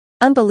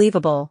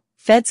Unbelievable,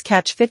 feds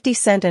catch 50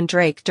 Cent and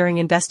Drake during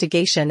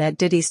investigation at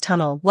Diddy's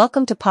tunnel.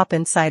 Welcome to Pop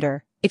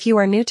Insider. If you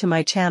are new to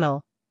my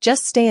channel,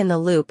 just stay in the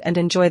loop and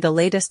enjoy the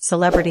latest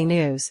celebrity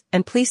news,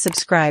 and please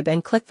subscribe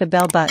and click the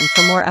bell button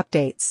for more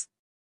updates.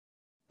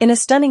 In a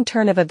stunning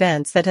turn of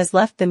events that has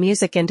left the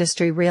music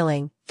industry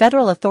reeling,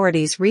 federal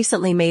authorities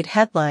recently made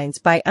headlines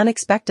by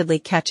unexpectedly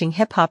catching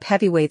hip-hop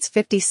heavyweights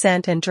 50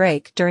 Cent and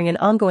Drake during an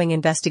ongoing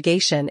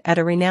investigation at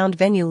a renowned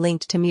venue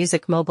linked to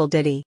music mogul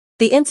Diddy.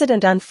 The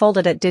incident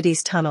unfolded at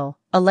Diddy's Tunnel,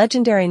 a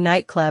legendary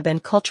nightclub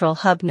and cultural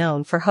hub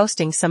known for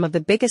hosting some of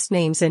the biggest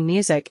names in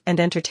music and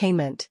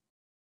entertainment.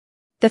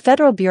 The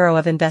Federal Bureau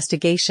of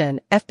Investigation,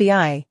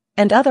 FBI,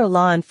 and other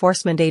law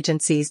enforcement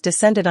agencies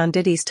descended on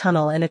Diddy's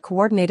tunnel in a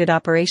coordinated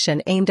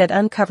operation aimed at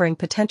uncovering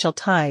potential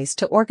ties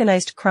to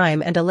organized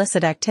crime and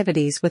illicit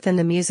activities within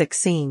the music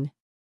scene.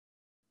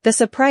 The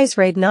surprise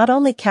raid not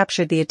only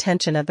captured the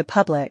attention of the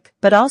public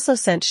but also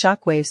sent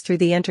shockwaves through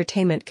the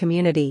entertainment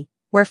community,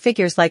 where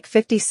figures like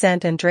 50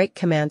 Cent and Drake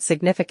command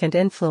significant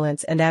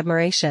influence and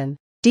admiration.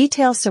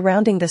 Details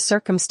surrounding the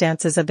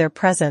circumstances of their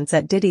presence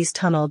at Diddy's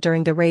tunnel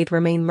during the raid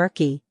remain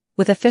murky,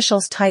 with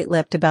officials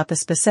tight-lipped about the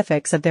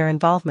specifics of their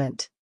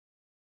involvement.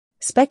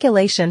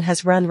 Speculation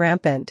has run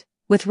rampant,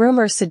 with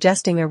rumors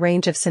suggesting a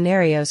range of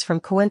scenarios from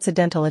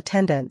coincidental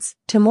attendance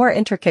to more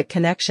intricate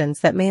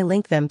connections that may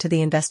link them to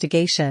the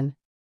investigation.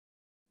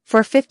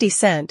 For 50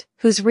 Cent,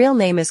 whose real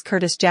name is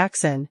Curtis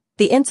Jackson,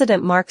 the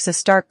incident marks a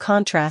stark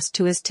contrast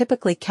to his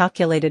typically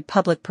calculated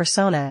public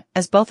persona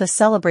as both a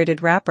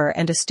celebrated rapper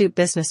and astute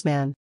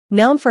businessman.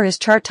 Known for his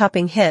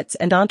chart-topping hits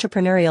and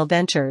entrepreneurial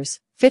ventures,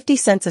 50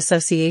 Cent's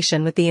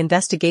association with the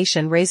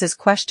investigation raises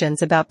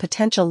questions about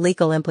potential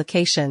legal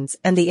implications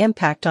and the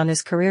impact on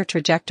his career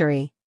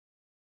trajectory.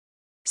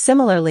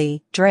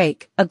 Similarly,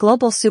 Drake, a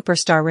global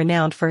superstar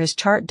renowned for his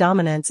chart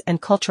dominance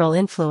and cultural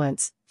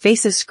influence,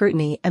 faces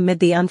scrutiny amid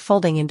the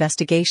unfolding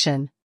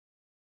investigation.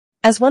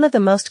 As one of the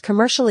most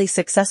commercially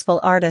successful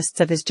artists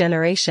of his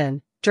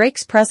generation,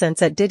 Drake's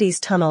presence at Diddy's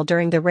tunnel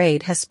during the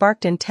raid has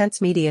sparked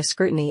intense media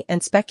scrutiny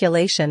and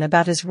speculation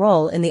about his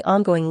role in the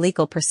ongoing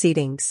legal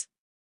proceedings.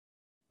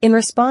 In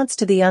response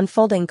to the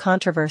unfolding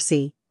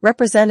controversy,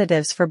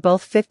 representatives for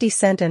both 50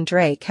 Cent and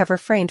Drake have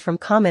refrained from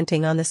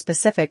commenting on the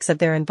specifics of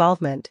their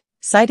involvement,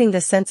 citing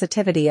the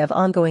sensitivity of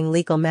ongoing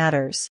legal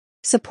matters.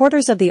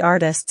 Supporters of the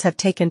artists have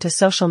taken to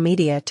social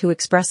media to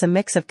express a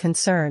mix of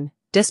concern,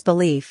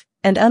 disbelief,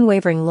 and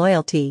unwavering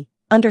loyalty,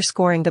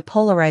 underscoring the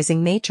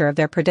polarizing nature of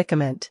their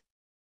predicament.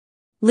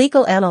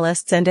 Legal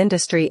analysts and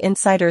industry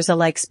insiders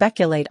alike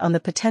speculate on the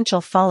potential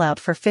fallout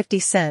for 50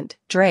 Cent,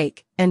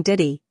 Drake, and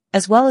Diddy,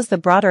 as well as the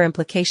broader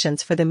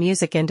implications for the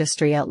music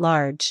industry at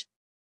large.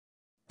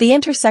 The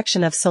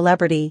intersection of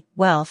celebrity,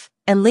 wealth,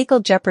 and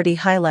legal jeopardy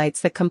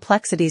highlights the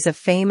complexities of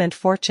fame and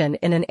fortune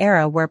in an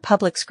era where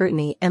public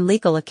scrutiny and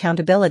legal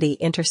accountability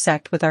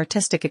intersect with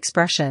artistic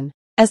expression.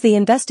 As the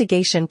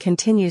investigation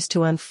continues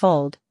to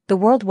unfold, the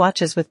world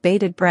watches with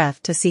bated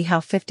breath to see how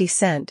 50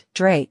 Cent,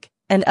 Drake,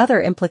 and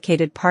other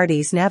implicated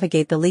parties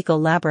navigate the legal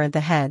labyrinth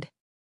ahead.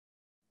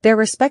 Their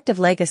respective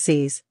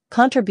legacies,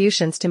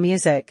 contributions to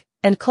music,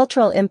 and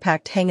cultural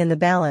impact hang in the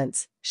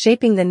balance,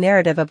 shaping the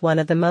narrative of one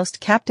of the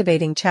most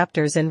captivating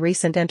chapters in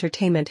recent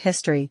entertainment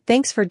history.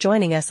 Thanks for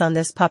joining us on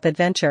this pop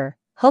adventure.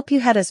 Hope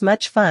you had as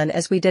much fun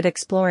as we did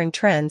exploring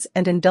trends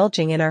and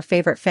indulging in our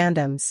favorite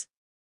fandoms.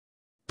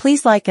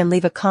 Please like and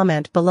leave a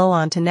comment below.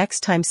 On to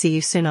next time. See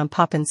you soon on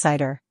Pop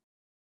Insider.